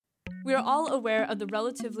We are all aware of the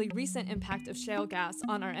relatively recent impact of shale gas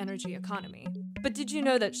on our energy economy. But did you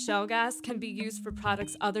know that shale gas can be used for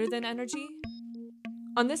products other than energy?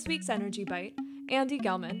 On this week's Energy Bite, Andy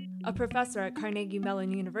Gelman, a professor at Carnegie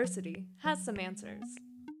Mellon University, has some answers.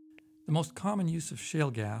 The most common use of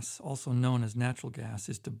shale gas, also known as natural gas,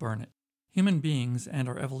 is to burn it. Human beings and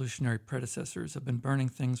our evolutionary predecessors have been burning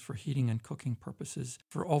things for heating and cooking purposes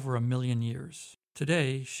for over 1 million years.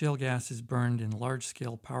 Today, shale gas is burned in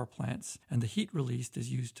large-scale power plants, and the heat released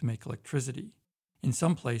is used to make electricity. In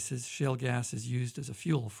some places, shale gas is used as a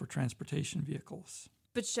fuel for transportation vehicles.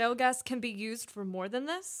 But shale gas can be used for more than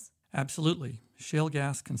this? Absolutely. Shale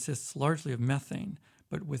gas consists largely of methane,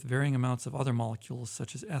 but with varying amounts of other molecules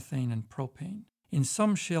such as ethane and propane. In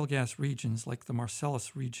some shale gas regions, like the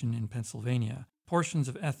Marcellus region in Pennsylvania, portions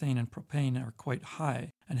of ethane and propane are quite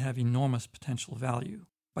high and have enormous potential value.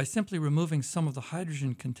 By simply removing some of the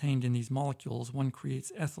hydrogen contained in these molecules, one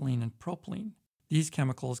creates ethylene and propylene. These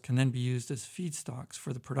chemicals can then be used as feedstocks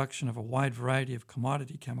for the production of a wide variety of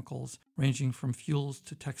commodity chemicals, ranging from fuels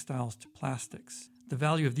to textiles to plastics. The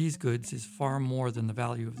value of these goods is far more than the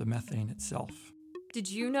value of the methane itself. Did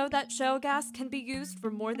you know that shale gas can be used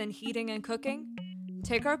for more than heating and cooking?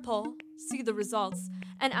 Take our poll, see the results,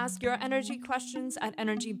 and ask your energy questions at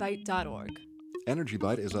energybite.org. Energy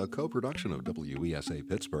Bite is a co-production of WESA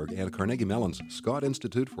Pittsburgh and Carnegie Mellon's Scott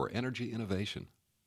Institute for Energy Innovation.